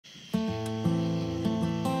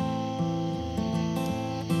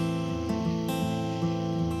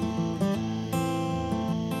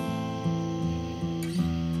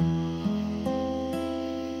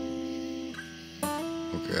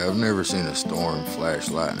Yeah, I've never seen a storm flash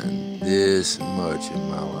lightning this much in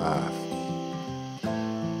my life.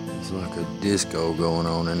 It's like a disco going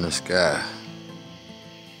on in the sky.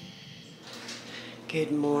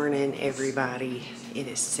 Good morning, everybody. It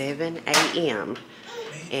is 7 a.m.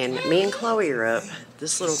 and me and Chloe are up.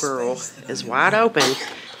 This little girl is wide open.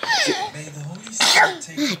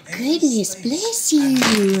 My goodness, bless you.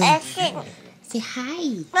 Say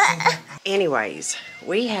hi. Anyways,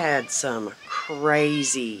 we had some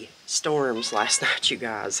crazy storms last night, you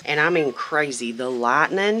guys. And I mean crazy. The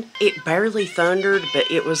lightning, it barely thundered, but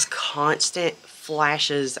it was constant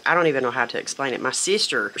flashes. I don't even know how to explain it. My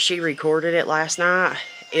sister, she recorded it last night.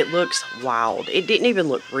 It looks wild. It didn't even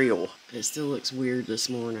look real. It still looks weird this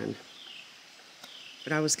morning.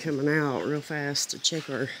 But I was coming out real fast to check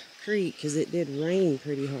our creek because it did rain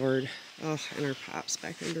pretty hard. Oh, and our pipe's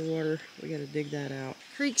back underwater. We gotta dig that out.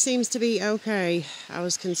 Creek seems to be okay. I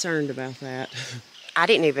was concerned about that. I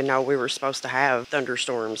didn't even know we were supposed to have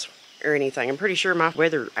thunderstorms or anything. I'm pretty sure my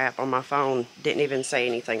weather app on my phone didn't even say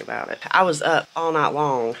anything about it. I was up all night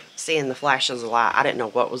long seeing the flashes of light. I didn't know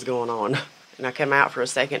what was going on. And I came out for a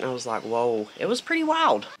second and I was like, whoa, it was pretty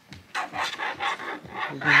wild.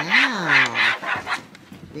 Wow.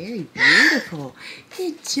 Very beautiful.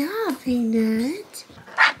 Good job, Peanut.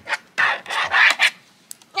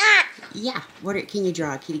 Yeah. Can you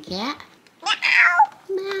draw a kitty cat? Meow.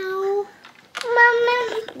 Meow.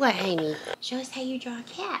 Mama. What, honey? Show us how you draw a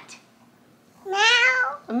cat.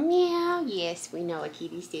 Meow. Meow. Yes, we know a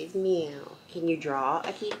kitty says meow. Can you draw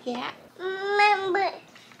a kitty cat? Mama.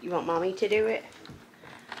 You want mommy to do it?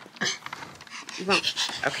 You want?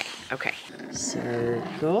 Okay. Okay.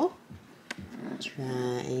 Circle.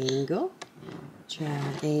 Triangle.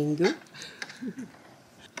 Triangle.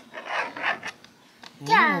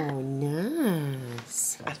 Oh,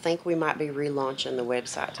 nice. I think we might be relaunching the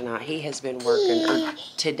website tonight. He has been working,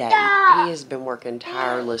 today, he has been working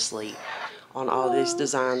tirelessly on all these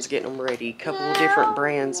designs, getting them ready. A couple of different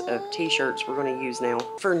brands of t-shirts we're going to use now.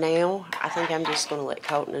 For now, I think I'm just going to let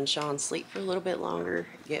Colton and Sean sleep for a little bit longer,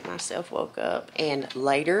 get myself woke up. And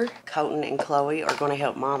later, Colton and Chloe are going to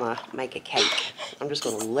help Mama make a cake. I'm just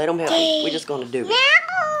going to let them help me. We're just going to do it.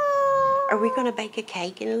 Are we going to bake a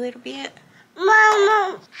cake in a little bit?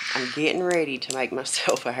 Mama. I'm getting ready to make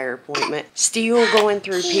myself a hair appointment. Still going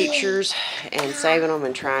through pictures and saving them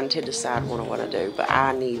and trying to decide what I want to do, but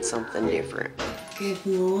I need something different. Good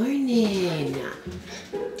morning.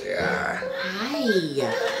 Yeah.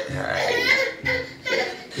 Hi. Hi.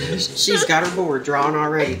 She's got her board drawn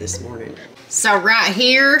already this morning. So right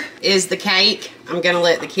here is the cake. I'm gonna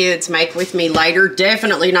let the kids make with me later.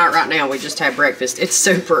 Definitely not right now, we just had breakfast. It's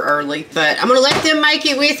super early, but I'm gonna let them make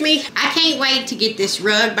it with me. I can't wait to get this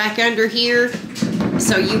rug back under here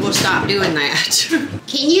so you will stop doing that.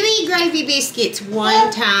 Can you eat gravy biscuits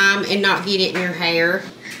one time and not get it in your hair?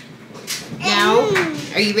 No?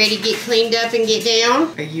 Are you ready to get cleaned up and get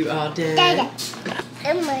down? Are you all done?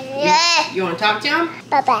 You wanna talk to him?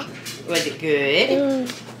 Bye-bye. Was it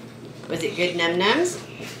good? Was it good num-nums?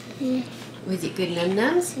 Was it good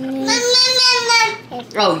num-nums?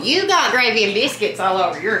 Oh, you got gravy and biscuits all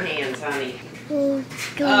over your hands, honey. Oh,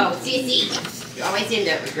 sissy. You always end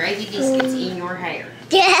up with gravy biscuits in your hair.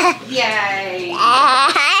 Yay.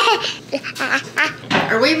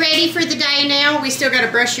 Are we ready for the day now? We still got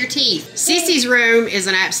to brush your teeth. Sissy's room is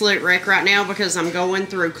an absolute wreck right now because I'm going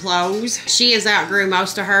through clothes. She has outgrew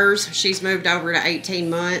most of hers. She's moved over to 18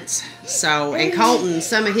 months. So, and Colton,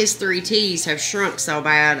 some of his 3Ts have shrunk so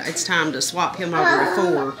bad, it's time to swap him over to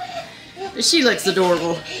 4. But she looks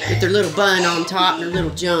adorable with their little bun on top and her little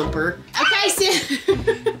jumper. Okay, Sis.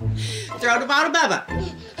 Throw the ball to Bubba.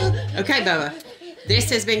 Okay, Bubba. This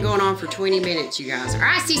has been going on for 20 minutes, you guys. All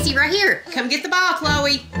right, Sissy, right here. Come get the ball,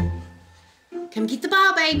 Chloe. Come get the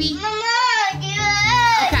ball, baby. Mama, do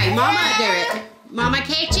it. Okay, Mama, do it. Mama,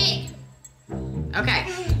 catch it.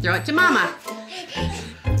 Okay, throw it to Mama.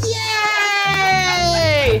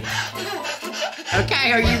 Yay!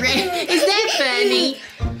 Okay, are you ready? Is that funny?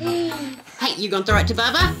 Hey, you gonna throw it to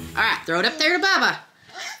Bubba? All right, throw it up there to Bubba.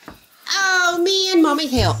 Oh, man, Mommy,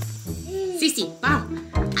 help. Sissy, ball.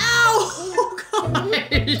 Oh,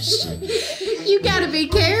 gosh. You gotta be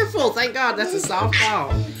careful. Thank God that's a soft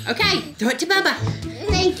ball. Okay, throw it to Bubba.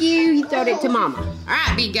 Thank you. You throwed it to Mama. All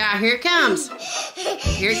right, big guy, here it comes.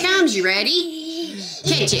 Here it comes. You ready?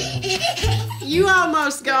 Catch it. You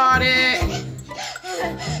almost got it.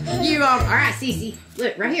 All right, Cece.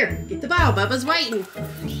 Look, right here. Get the ball. Bubba's waiting.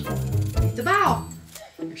 Get the ball.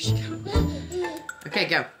 There she goes. Okay,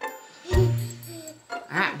 go. All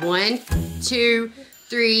right, 1, 2,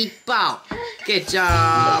 3, ball. Good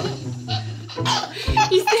job.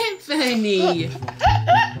 Is that funny?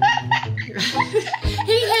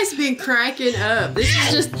 been cracking up. This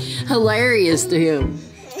is just hilarious to him.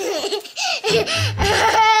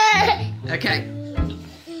 Okay.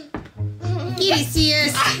 Get it,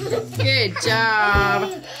 sis. Good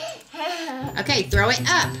job. Okay, throw it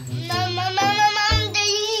up.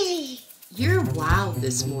 You're wild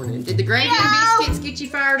this morning. Did the gravy and biscuits get you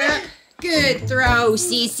fired up? Good throw,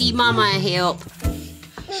 sissy. Mama help.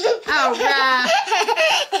 All right.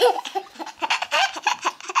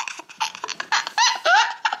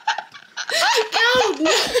 Oh,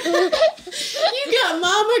 no. You got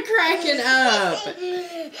Mama cracking up.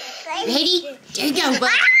 Ready? There you go,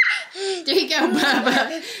 Bubba. There you go,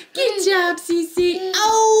 Bubba. Good job, Cece.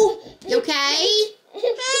 Oh, you okay?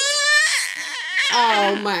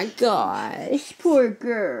 Oh my gosh, poor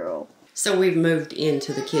girl. So we've moved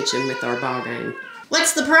into the kitchen with our ball game.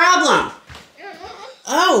 What's the problem?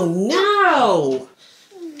 Oh no!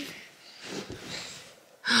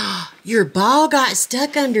 Your ball got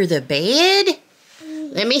stuck under the bed?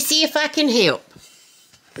 Let me see if I can help.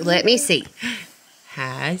 Let me see.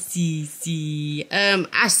 Hi, Cece.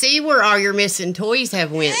 I see where all your missing toys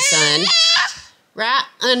have went, son. Right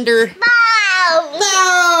under. Ball!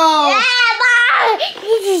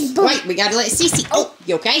 Wait, we gotta let Cece. Oh,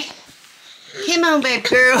 you okay? Come on, babe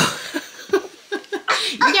girl.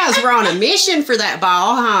 You guys were on a mission for that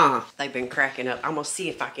ball, huh? They've been cracking up. I'm gonna see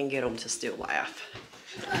if I can get them to still laugh.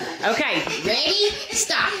 Okay, ready?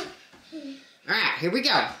 Stop. All right, here we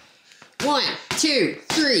go. 1, 2,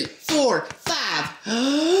 3, 4,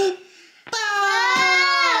 5.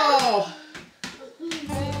 Ball!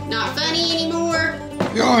 Not funny anymore?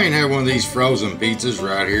 Y'all ain't had one of these frozen pizzas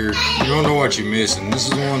right here. You don't know what you're missing. This is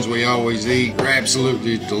the ones we always eat. They're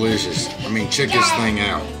absolutely delicious. I mean, check this thing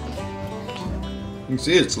out. You can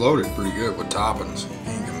see it's loaded pretty good with toppings. You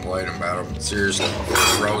ain't complaining about them. Seriously,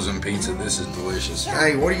 frozen pizza, this is delicious.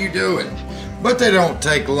 Hey, what are you doing? But they don't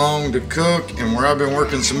take long to cook, and where I've been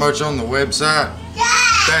working so much on the website,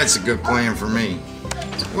 that's a good plan for me.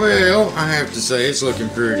 Well, I have to say it's looking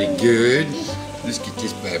pretty good. Let's get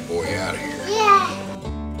this bad boy out of here.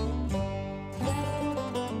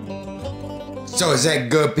 So is that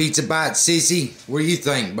good pizza bite, Sissy? What do you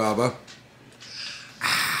think, Bubba?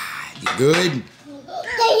 You good?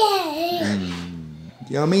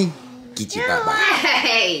 Yummy? Get your bye-bye.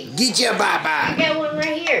 Hey! Get your bye-bye. I got one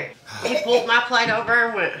right here. He pulled my plate over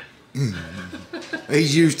and went.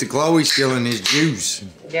 He's used to Chloe stealing his juice.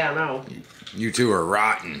 Yeah, I know. You two are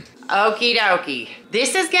rotten. Okie dokie.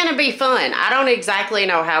 This is gonna be fun. I don't exactly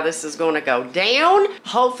know how this is gonna go down.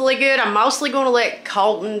 Hopefully good. I'm mostly gonna let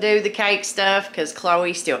Colton do the cake stuff because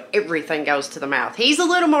Chloe still, everything goes to the mouth. He's a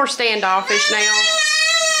little more standoffish now.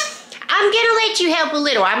 I'm gonna let you help a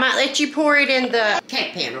little. I might let you pour it in the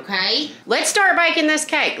cake pan, okay? Let's start baking this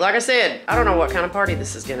cake. Like I said, I don't know what kind of party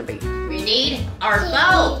this is gonna be. We need our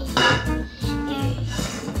bowl.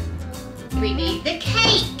 We need the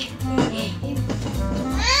cake.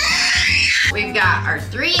 We've got our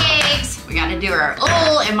 3 eggs. We gotta do our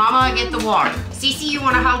oil, and Mama get the water. Cece, you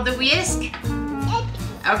wanna hold the whisk?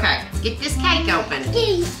 Okay, let's get this cake open.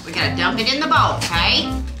 We gotta dump it in the bowl, okay?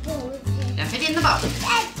 Dump it in the bowl.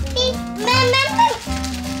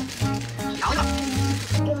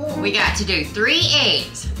 We got to do 3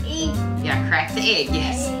 eggs. Yeah, crack the egg,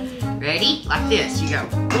 yes. Ready? Like this, you go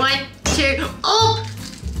 1, 2, oh!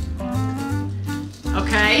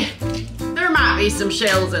 Okay, there might be some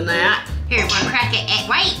shells in that. Here, wanna crack an egg?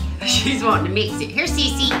 Wait, she's wanting to mix it. Here,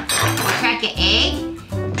 Cece, wanna crack an egg?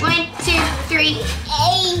 1, 2, 3.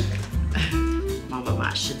 Mama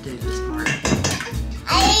might should do this part.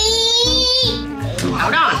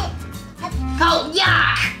 Hold on. Oh,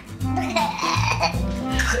 yuck!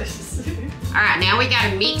 All right, now we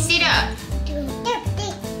gotta mix it up.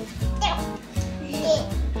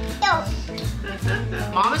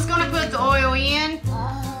 Mama's gonna put the oil in.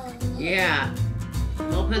 Yeah.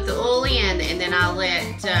 We'll put the oil in, and then I'll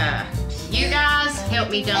let you guys help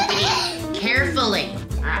me dump it in carefully.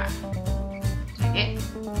 All right. Take it.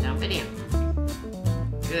 Dump it in.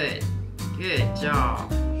 Good. Good job.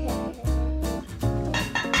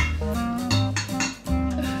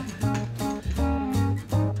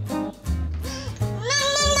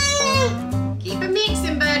 Keep it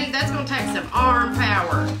mixing, buddy. That's gonna take some arm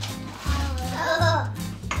power.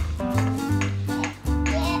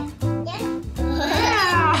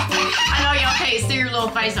 I know y'all can't see her little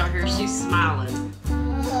face over here. She's smiling.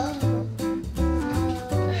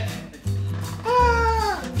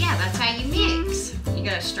 Yeah, that's how you mix. You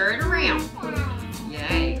gotta stir it around.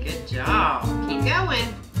 Yay, good job. Keep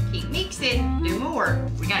going. Keep mixing. Do more.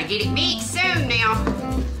 We gotta get it mixed soon now.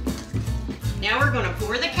 Now we're gonna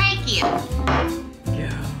pour the cake in.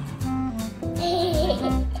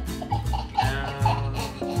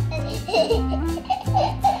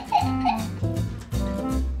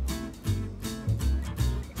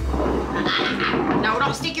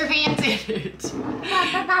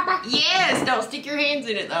 hands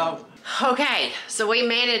in it though. Okay, so we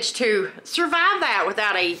managed to survive that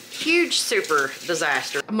without a huge super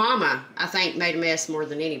disaster. Mama, I think, made a mess more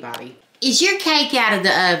than anybody. Is your cake out of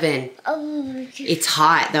the oven? It's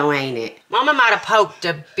hot though, ain't it? Mama might have poked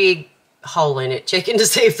a big hole in it, checking to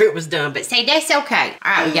see if it was done, but say that's okay.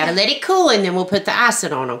 All right, we gotta let it cool and then we'll put the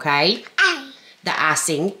icing on, okay? The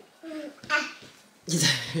icing.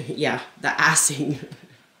 Yeah, the icing.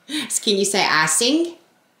 Can you say icing?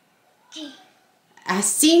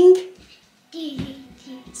 Icing?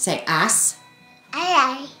 Say ice.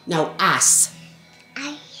 No, ice.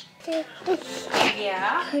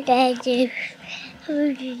 Yeah.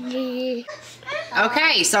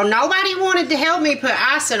 Okay, so nobody wanted to help me put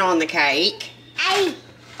icing on the cake.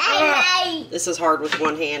 This is hard with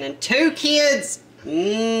one hand and two kids. You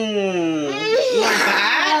want a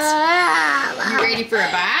bite? You ready for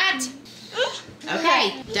a bite?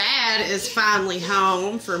 Okay, Dad is finally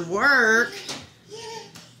home from work.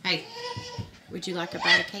 Hey, would you like a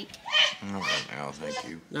bite of cake? Not right now, thank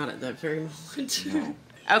you. Not at that very moment. No.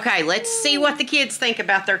 Okay, let's see what the kids think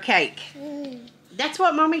about their cake. That's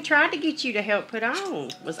what Mommy tried to get you to help put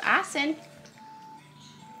on, was icing.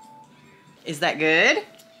 Is that good?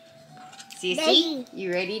 Sissy,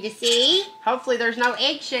 you ready to see? Hopefully there's no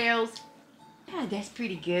eggshells. Oh, that's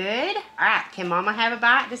pretty good. All right, can Mama have a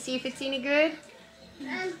bite to see if it's any good?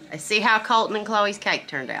 Let's see how Colton and Chloe's cake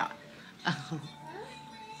turned out.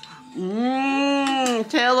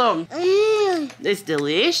 Tell them. It's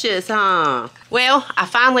delicious, huh? Well, I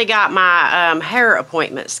finally got my hair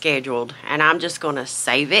appointment scheduled, and I'm just gonna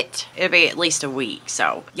save it. It'll be at least a week.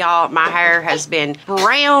 So, y'all, my hair has been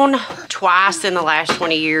brown twice in the last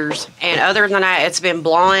 20 years, and other than that, it's been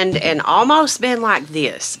blonde and almost been like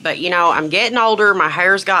this. But, you know, I'm getting older, my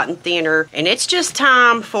hair's gotten thinner, and it's just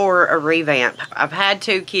time for a revamp. I've had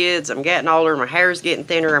 2 kids, I'm getting older, my hair's getting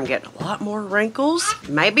thinner, I'm getting a lot more wrinkles.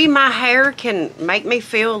 Maybe my hair can make me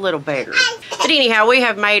feel a little better. But anyhow, we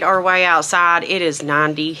have made our way outside. It is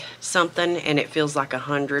 90 something and it feels like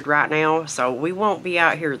 100 right now, so we won't be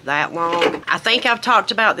out here that long. I think I've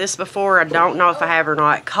talked about this before. I don't know if I have or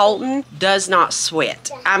not. Colton does not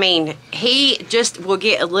sweat. I mean, he just will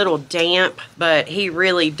get a little damp, but he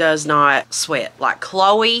really does not sweat. Like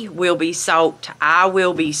Chloe will be soaked, I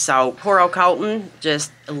will be soaked. Poor old Colton,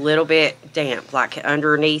 just a little bit damp, like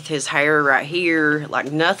underneath his hair right here,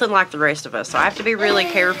 like nothing like the rest of us. So I have to be really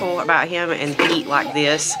careful about him and heat like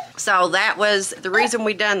this. So that was the reason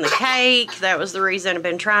we done the cake. That was the reason I've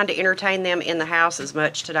been trying to entertain them in the house as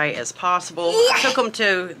much today as possible. I took them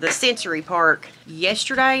to the sensory park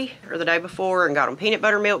yesterday or the day before and got them peanut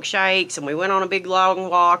butter milkshakes, and we went on a big long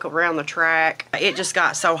walk around the track. It just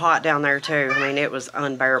got so hot down there too. I mean, it was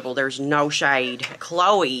unbearable. There's no shade.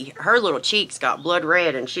 Chloe, her little cheeks got blood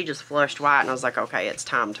red and she just flushed white, and I was like, okay, it's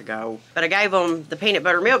time to go. But I gave them the peanut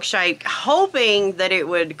butter milkshake hoping that it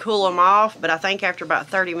would cool them off, but I think after about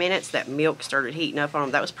 30 minutes that milk started heating up on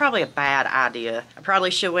them. That was probably a bad idea. I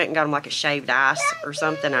probably should have went and got them like a shaved ice or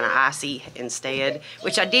something, and an icy instead,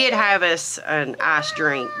 which I did have us an ice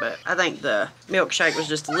drink, but I think the milkshake was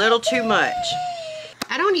just a little too much.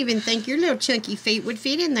 I don't even think your little chunky feet would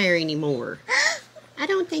fit in there anymore. I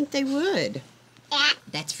don't think they would.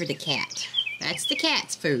 That's for the cat. That's the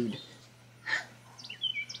cat's food.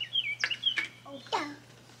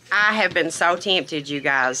 I have been so tempted, you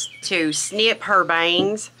guys, to snip her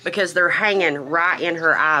bangs because they're hanging right in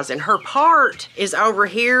her eyes. And her part is over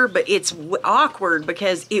here, but it's awkward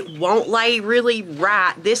because it won't lay really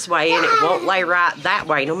right this way and it won't lay right that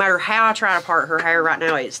way. No matter how I try to part her hair right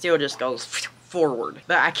now, it still just goes forward.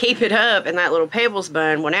 But I keep it up in that little pebbles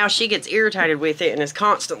bun. Well, now she gets irritated with it and is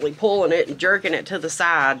constantly pulling it and jerking it to the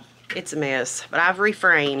side. It's a mess, but I've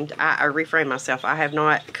refrained. I refrained myself. I have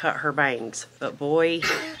not cut her bangs, but boy,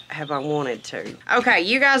 have I wanted to. Okay,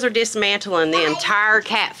 you guys are dismantling the entire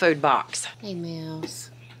cat food box. Hey, Mouse.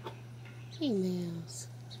 Hey, Mouse.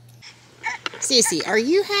 Sissy, are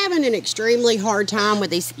you having an extremely hard time with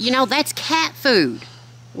these? You know, that's cat food.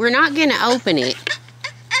 We're not going to open it.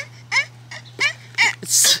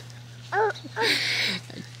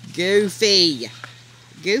 Goofy.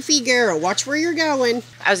 Goofy girl, watch where you're going.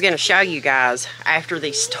 I was going to show you guys, after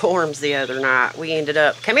these storms the other night, we ended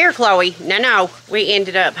up, come here, Chloe. No. We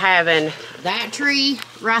ended up having that tree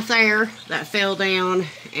right there that fell down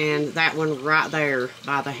and that one right there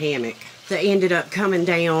by the hammock that ended up coming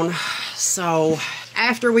down. So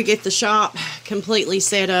after we get the shop completely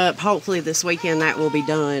set up, hopefully this weekend that will be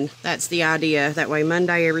done. That's the idea. That way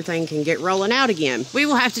Monday everything can get rolling out again. We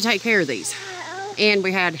will have to take care of these. And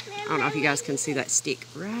we had, I don't know if you guys can see that stick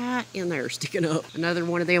right in there sticking up. Another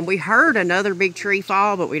one of them. We heard another big tree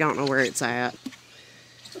fall, but we don't know where it's at.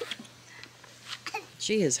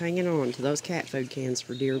 She is hanging on to those cat food cans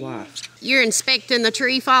for dear life. You're inspecting the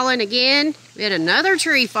tree falling again? We had another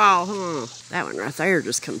tree fall, huh? That one right there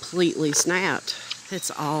just completely snapped. It's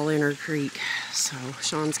all in her creek. So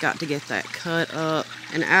Sean's got to get that cut up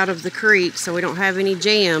and out of the creek so we don't have any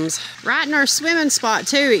jams. Right in our swimming spot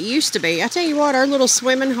too, it used to be. I tell you what, our little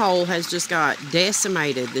swimming hole has just got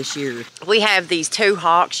decimated this year. We have these 2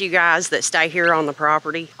 hawks, you guys, that stay here on the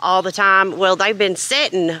property all the time. Well, they've been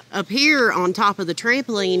sitting up here on top of the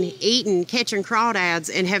trampoline, eating, catching crawdads,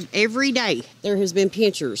 and have every day there has been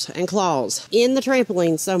pinchers and claws in the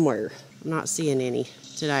trampoline somewhere. I'm not seeing any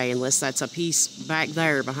today, unless that's a piece back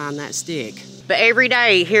there behind that stick. But every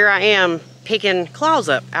day, here I am picking claws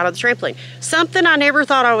up out of the trampoline. Something I never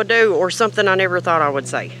thought I would do, or something I never thought I would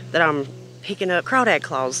say, that I'm picking up crawdad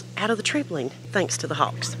claws out of the trampoline, thanks to the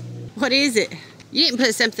hawks. What is it? You didn't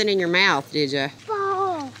put something in your mouth, did you?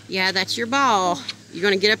 Ball. Yeah, that's your ball. You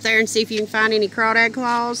gonna get up there and see if you can find any crawdad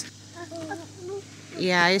claws?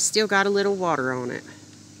 Yeah, it's still got a little water on it.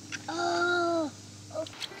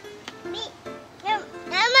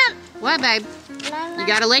 What, babe? You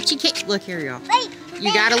gotta let your look here, y'all.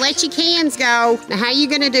 You gotta let your cans go. Now, how you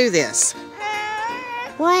gonna do this?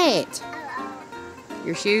 What?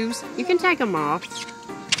 Your shoes? You can take them off.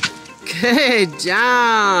 Good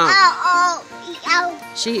job.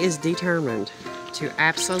 She is determined to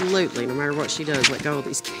absolutely, no matter what she does, let go of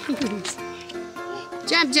these cans.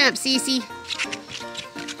 Jump, jump, Cece.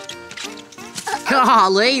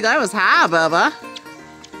 Golly, that was high, Bubba.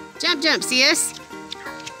 Jump, jump, sis.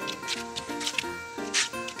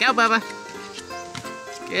 Go, Bubba.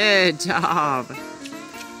 Good job.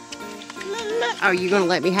 Oh, you gonna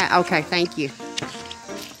let me have? Okay, thank you.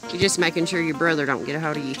 You're just making sure your brother don't get a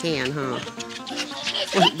hold of your can, huh?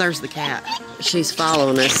 Well, there's the cat. She's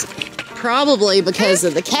following us. Probably because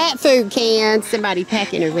of the cat food can. Somebody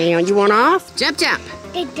pecking around. You want off? Jump, jump.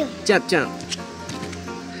 Jump, jump.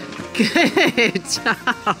 Good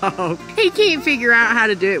job. He can't figure out how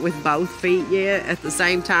to do it with both feet yet at the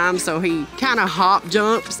same time, so he kind of hop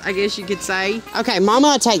jumps, I guess you could say. Okay, Mama,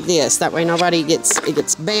 I'll take this. That way nobody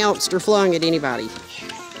gets bounced or flung at anybody.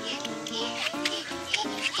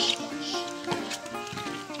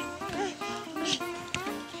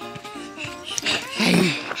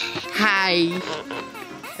 Hi.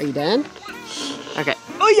 Are you done? Okay.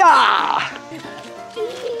 Oh yeah!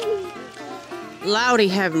 Lordy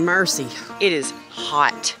have mercy. It is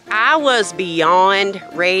hot. I was beyond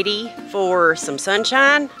ready for some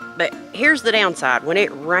sunshine, but here's the downside. When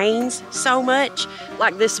it rains so much,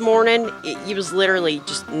 like this morning, it was literally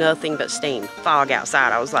just nothing but steam, fog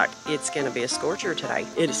outside. I was like, it's gonna be a scorcher today.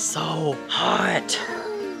 It is so hot.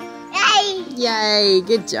 Yay! Yay,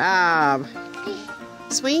 good job.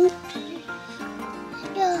 Swing.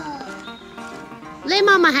 Let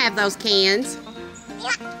Mama have those cans.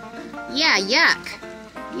 Yeah, yuck.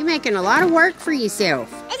 You're making a lot of work for yourself.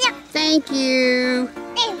 Thank you.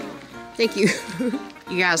 Thank you.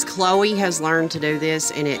 You guys, Chloe has learned to do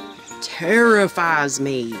this, and it terrifies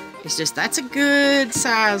me. It's just, that's a good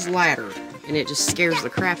size ladder, and it just scares the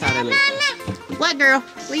crap out of me. What, girl?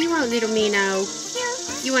 What do you want, little minnow?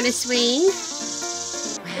 You want to swing?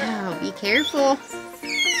 Wow, be careful.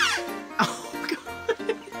 Oh,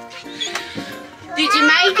 God. Did you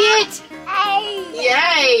make it?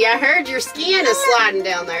 Yay, I heard your skin is sliding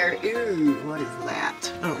down there. Ooh, what is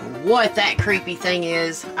that? I don't know what that creepy thing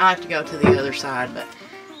is. I have to go to the other side, but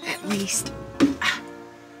at least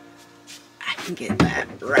I can get that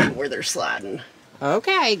right where they're sliding.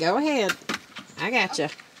 Okay, go ahead. I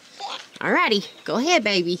gotcha. Alrighty, go ahead,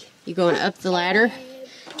 baby. You going up the ladder?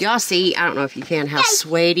 Do y'all see, I don't know if you can, how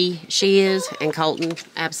sweaty she is, and Colton,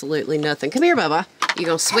 absolutely nothing. Come here, Bubba. You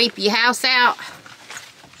gonna sweep your house out?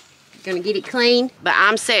 Gonna get it clean. But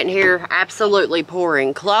I'm sitting here absolutely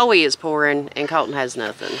pouring. Chloe is pouring and Colton has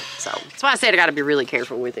nothing. So that's why I said I gotta be really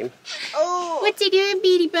careful with him. Oh. What's he doing,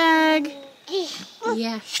 Beady Bug?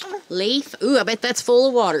 Yeah. Leaf? Ooh, I bet that's full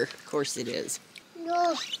of water. Of course it is.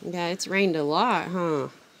 No. Yeah, it's rained a lot, huh?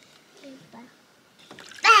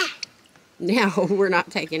 No, we're not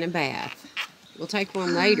taking a bath. We'll take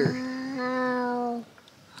one later.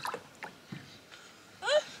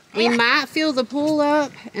 We might fill the pool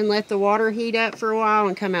up and let the water heat up for a while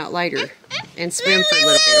and come out later and swim for a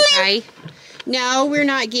little bit, okay? No, we're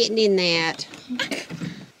not getting in that.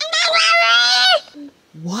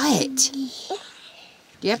 What? Do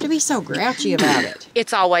you have to be so grouchy about it?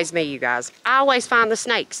 It's always me, you guys. I always find the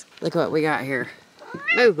snakes. Look what we got here.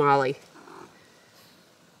 Move, Molly.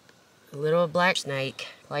 A little black snake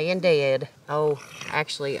playing dead. Oh,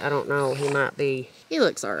 actually, I don't know. He might be He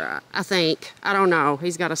looks all right, I think. I don't know.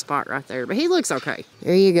 He's got a spot right there, but he looks okay.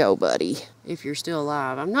 There you go, buddy. If you're still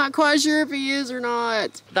alive. I'm not quite sure if he is or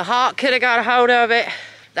not. The hawk could have got a hold of it.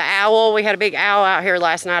 The owl, we had a big owl out here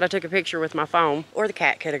last night. I took a picture with my phone. Or the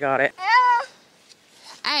cat could have got it.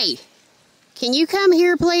 Hey, can you come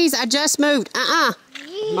here, please? I just moved.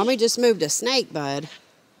 Mommy just moved a snake, bud.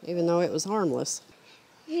 Even though it was harmless.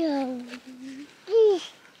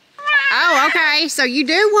 Oh, okay. So you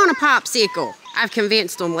do want a popsicle. I've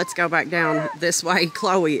convinced them. Let's go back down this way.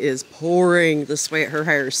 Chloe is pouring the sweat. Her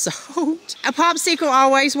hair is soaked. A popsicle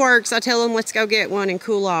always works. I tell them, let's go get one and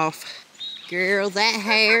cool off. Girl, that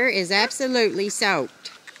hair is absolutely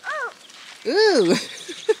soaked. Ooh.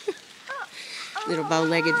 Little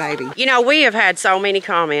bow-legged baby. You know, we have had so many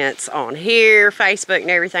comments on here, Facebook, and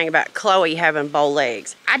everything about Chloe having bow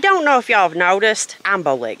legs. I don't know if y'all have noticed, I'm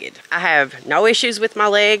bow-legged. I have no issues with my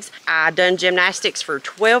legs. I've done gymnastics for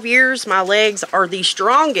 12 years. My legs are the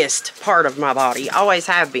strongest part of my body, always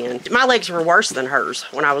have been. My legs were worse than hers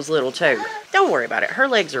when I was little too. Don't worry about it, her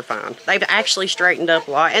legs are fine. They've actually straightened up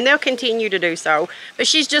a lot, and they'll continue to do so. But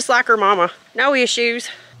she's just like her mama, no issues.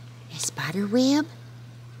 A spider web?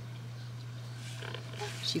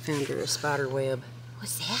 She found her a spider web.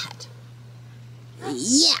 What's that?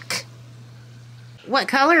 Yuck! What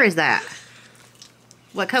color is that?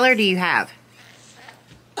 What color do you have?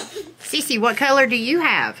 Sissy, what color do you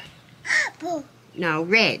have? Blue. No,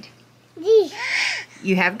 red.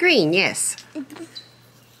 You have green, yes. You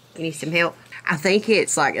need some help? I think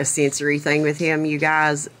it's like a sensory thing with him, you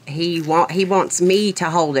guys. He wants me to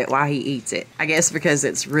hold it while he eats it. I guess because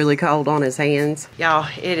it's really cold on his hands. Y'all,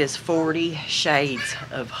 it is 40 shades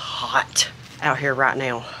of hot out here right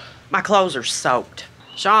now. My clothes are soaked.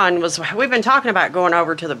 We've been talking about going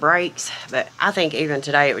over to the breaks, but I think even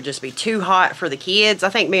today it would just be too hot for the kids. I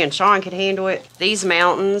think me and Sean could handle it. These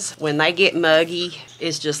mountains, when they get muggy,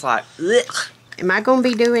 it's just like, ugh. Am I gonna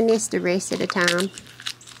be doing this the rest of the time?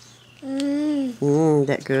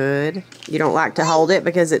 That good. You don't like to hold it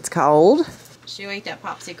because it's cold? She'll eat that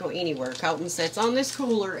popsicle anywhere. Colton sits on this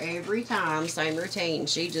cooler every time, same routine.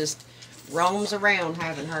 She just roams around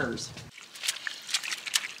having hers.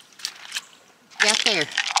 Got there?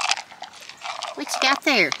 What you got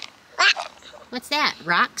there? What's that,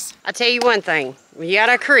 rocks? I tell you one thing, when you got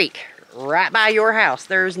a creek right by your house,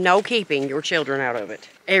 there's no keeping your children out of it.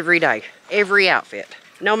 Every day, every outfit,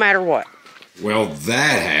 no matter what. Well,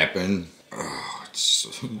 that happened. Oh, it's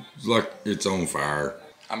like it's on fire.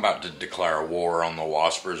 I'm about to declare war on the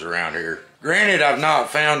waspers around here. Granted, I've not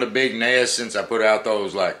found a big nest since I put out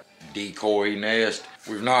those like decoy nest.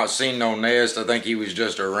 We've not seen no nest. I think he was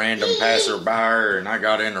just a random passerby and I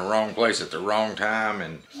got in the wrong place at the wrong time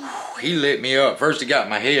and he lit me up. First he got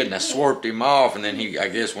my head and I swarped him off and then he, I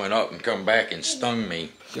guess, went up and come back and stung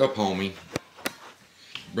me. Up, homie.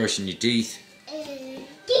 Brushing your teeth?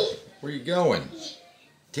 Where you going?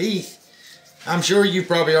 Teeth? I'm sure you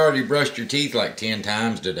probably already brushed your teeth like 10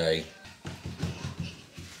 times today.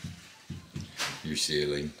 You're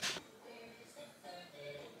silly.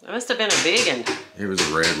 That must have been a big one. It was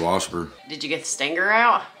a red wasper. Did you get the stinger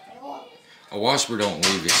out? A wasper don't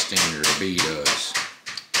leave its stinger, a bee does.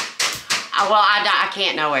 Well, I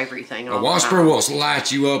can't know everything. A wasper will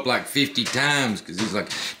light you up like 50 times because he's like...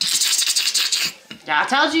 Yeah, I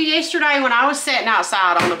told you yesterday when I was sitting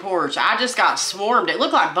outside on the porch, I just got swarmed. It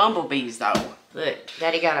looked like bumblebees, though. Look,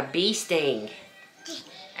 Daddy got a bee sting.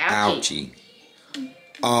 Ouchie. Ouchie.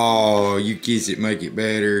 Oh, you kiss it, make it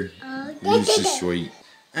better. You're so sweet.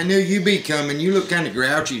 I knew you'd be coming. You look kind of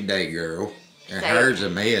grouchy today, girl. Your hair's a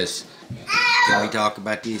mess. Can we talk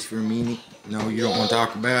about this for a minute? No, you don't want to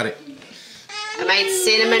talk about it? I made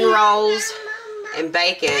cinnamon rolls and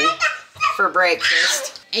bacon for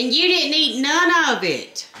breakfast. And you didn't eat none of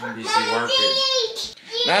it. I'm busy working.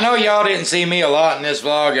 Now, I know y'all didn't see me a lot in this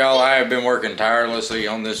vlog, y'all. I have been working tirelessly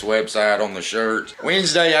on this website, on the shirts.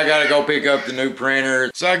 Wednesday, I gotta go pick up the new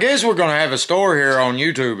printer. So I guess we're gonna have a store here on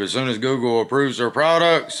YouTube as soon as Google approves their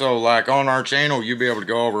product. So like on our channel, you'll be able to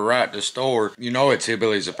go over right to store. You know it's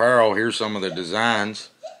Hillbillies Apparel. Here's some of the designs.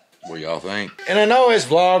 What y'all think? And I know this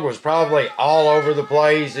vlog was probably all over the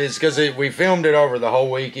place. It's because we filmed it over the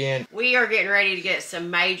whole weekend. We are getting ready to get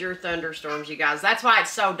some major thunderstorms, you guys. That's why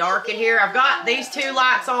it's so dark in here. I've got these 2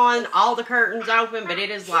 lights on, all the curtains open, but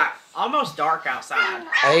it is like almost dark outside.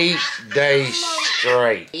 8 days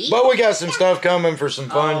straight. But we got some stuff coming for some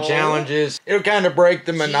fun challenges. It'll kind of break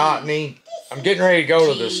the monotony. I'm getting ready to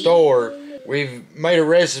go to the store. We've made a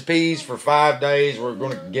recipes for 5 days. We're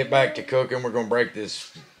going to get back to cooking. We're going to break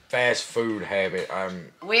this fast food habit.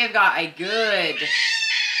 We have got a good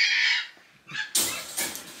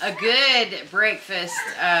a good breakfast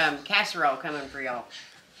casserole coming for y'all.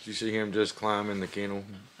 Did you see him just climbing the kennel?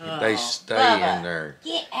 Oh, They stay Bubba, in there.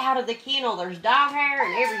 Get out of the kennel. There's dog hair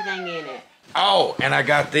and everything in it. Oh, and I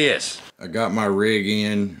got this. I got my rig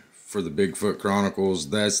in for the Bigfoot Chronicles.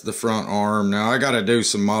 That's the front arm. Now I got to do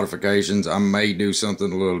some modifications. I may do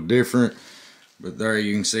something a little different. But there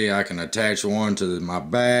you can see I can attach one to my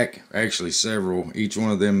back. Actually several. Each one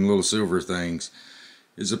of them little silver things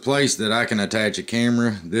is a place that I can attach a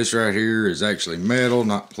camera. This right here is actually metal,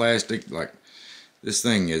 not plastic. Like, this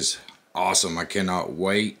thing is awesome. I cannot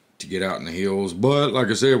wait to get out in the hills. But like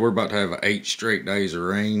I said, we're about to have 8 straight days of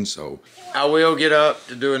rain, so I will get up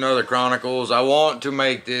to do another Chronicles. I want to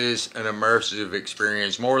make this an immersive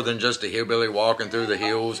experience, more than just a hillbilly walking through the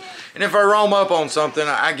hills. And if I roam up on something,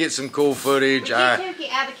 I get some cool footage. Get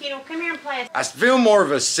Tookie out of the kennel. Come here and play. I feel more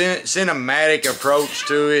of a cinematic approach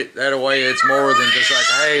to it. That way it's more than just like,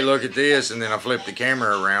 hey, look at this, and then I flip the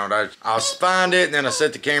camera around. I'll find it, and then I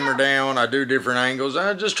set the camera down. I do different angles.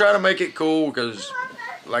 I just try to make it cool, because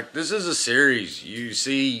like, this is a series. You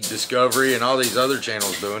see Discovery and all these other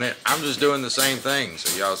channels doing it. I'm just doing the same thing.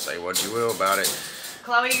 So y'all say what you will about it.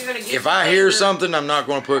 Chloe, you're gonna get. If I hear something, I'm not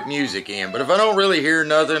going to put music in. But if I don't really hear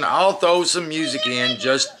nothing, I'll throw some music in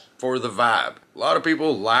just for the vibe. A lot of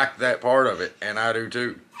people like that part of it, and I do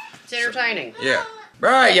too. It's entertaining. Yeah. All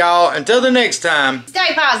right, y'all. Until the next time.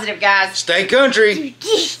 Stay positive, guys. Stay country.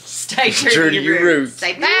 Stay true to your roots.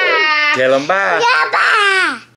 Say bye. Tell them bye. Yeah, bye.